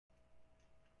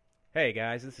Hey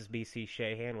guys, this is BC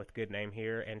Shahan with Good Name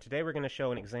here, and today we're going to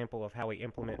show an example of how we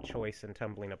implement choice in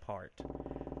Tumbling Apart.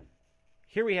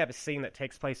 Here we have a scene that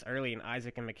takes place early in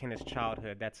Isaac and McKenna's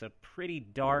childhood that's a pretty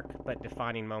dark but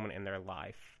defining moment in their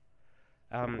life.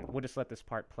 We'll just let this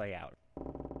part play out.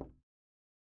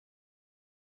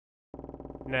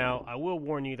 Now, I will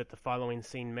warn you that the following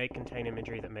scene may contain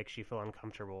imagery that makes you feel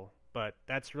uncomfortable, but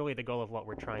that's really the goal of what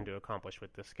we're trying to accomplish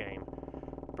with this game.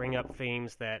 Bring up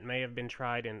themes that may have been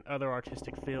tried in other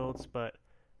artistic fields, but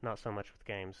not so much with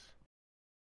games.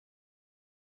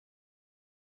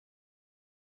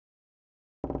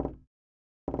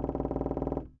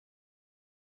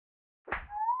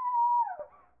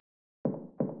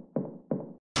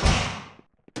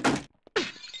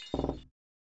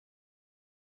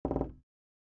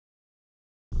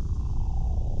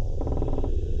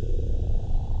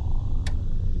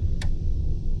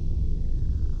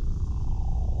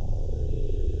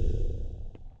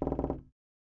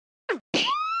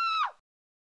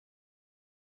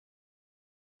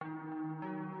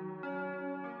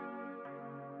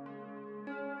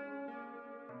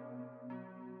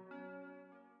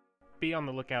 Be on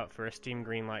the lookout for a Steam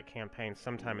Greenlight campaign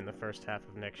sometime in the first half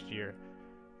of next year.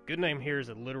 Good Name here is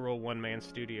a literal one-man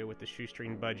studio with a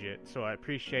shoestring budget, so I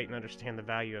appreciate and understand the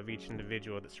value of each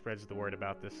individual that spreads the word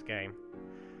about this game.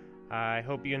 I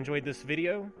hope you enjoyed this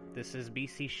video. This is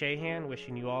BC Shahan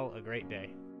wishing you all a great day.